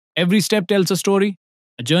Every step tells a story,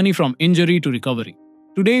 a journey from injury to recovery.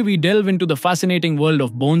 Today, we delve into the fascinating world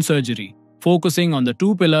of bone surgery, focusing on the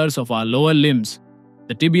two pillars of our lower limbs,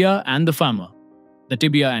 the tibia and the femur. The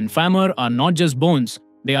tibia and femur are not just bones,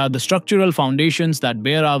 they are the structural foundations that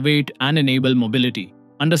bear our weight and enable mobility.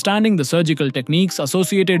 Understanding the surgical techniques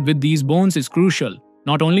associated with these bones is crucial,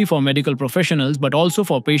 not only for medical professionals but also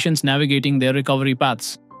for patients navigating their recovery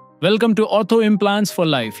paths. Welcome to Ortho Implants for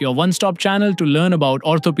Life, your one-stop channel to learn about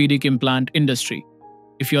orthopedic implant industry.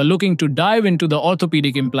 If you're looking to dive into the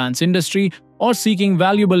orthopedic implants industry or seeking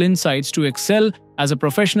valuable insights to excel as a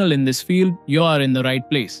professional in this field, you are in the right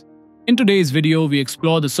place. In today's video, we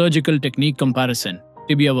explore the surgical technique comparison,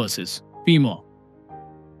 tibia versus femur.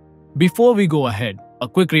 Before we go ahead, a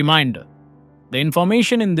quick reminder. The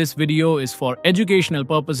information in this video is for educational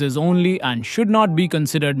purposes only and should not be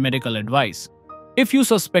considered medical advice. If you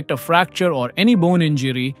suspect a fracture or any bone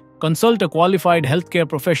injury, consult a qualified healthcare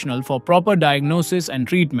professional for proper diagnosis and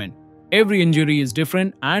treatment. Every injury is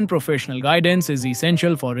different and professional guidance is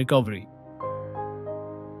essential for recovery.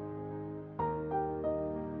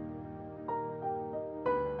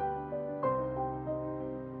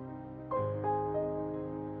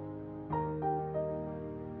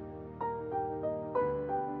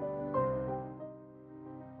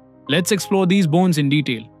 Let's explore these bones in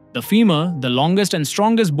detail. The femur, the longest and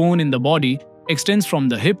strongest bone in the body, extends from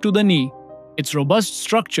the hip to the knee. Its robust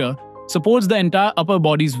structure supports the entire upper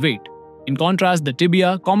body's weight. In contrast, the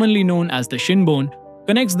tibia, commonly known as the shin bone,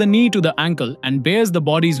 connects the knee to the ankle and bears the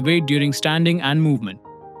body's weight during standing and movement.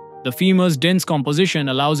 The femur's dense composition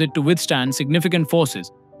allows it to withstand significant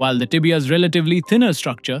forces, while the tibia's relatively thinner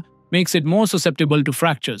structure makes it more susceptible to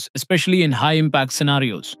fractures, especially in high-impact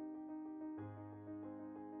scenarios.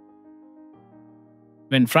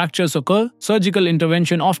 When fractures occur, surgical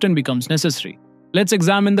intervention often becomes necessary. Let's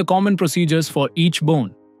examine the common procedures for each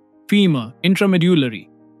bone. Femur, intramedullary.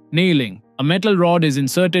 Nailing. A metal rod is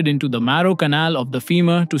inserted into the marrow canal of the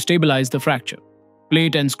femur to stabilize the fracture.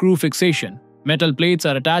 Plate and screw fixation. Metal plates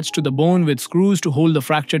are attached to the bone with screws to hold the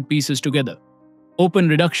fractured pieces together. Open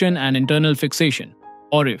reduction and internal fixation.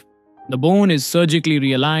 ORIF. The bone is surgically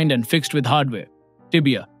realigned and fixed with hardware.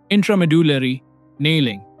 Tibia, intramedullary.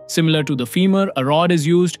 Nailing. Similar to the femur, a rod is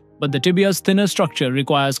used, but the tibia's thinner structure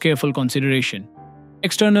requires careful consideration.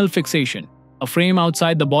 External fixation. A frame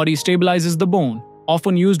outside the body stabilizes the bone,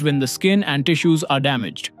 often used when the skin and tissues are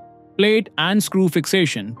damaged. Plate and screw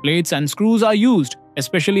fixation. Plates and screws are used,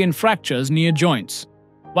 especially in fractures near joints.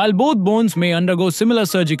 While both bones may undergo similar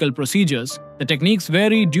surgical procedures, the techniques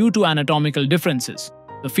vary due to anatomical differences.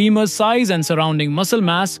 The femur's size and surrounding muscle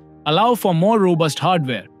mass allow for more robust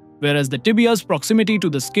hardware, whereas the tibia's proximity to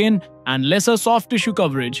the skin and lesser soft tissue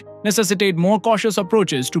coverage necessitate more cautious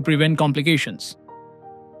approaches to prevent complications.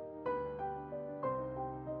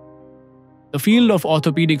 The field of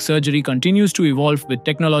orthopedic surgery continues to evolve with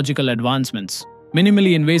technological advancements.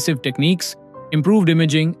 Minimally invasive techniques, improved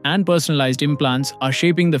imaging, and personalized implants are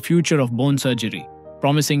shaping the future of bone surgery,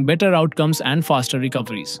 promising better outcomes and faster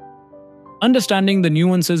recoveries. Understanding the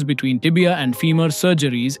nuances between tibia and femur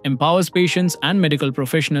surgeries empowers patients and medical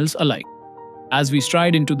professionals alike. As we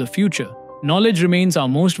stride into the future, knowledge remains our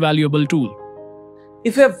most valuable tool.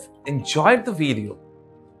 If you have enjoyed the video,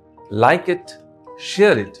 like it,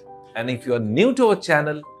 share it, and if you are new to our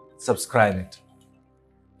channel, subscribe it.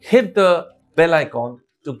 Hit the bell icon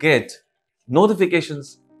to get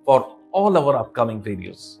notifications for all our upcoming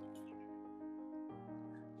videos.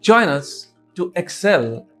 Join us to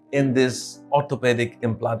excel in this orthopedic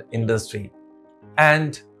implant industry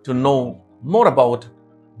and to know more about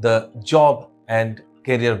the job and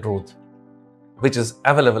career growth which is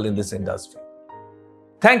available in this industry.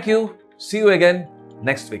 Thank you. See you again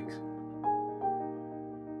next week.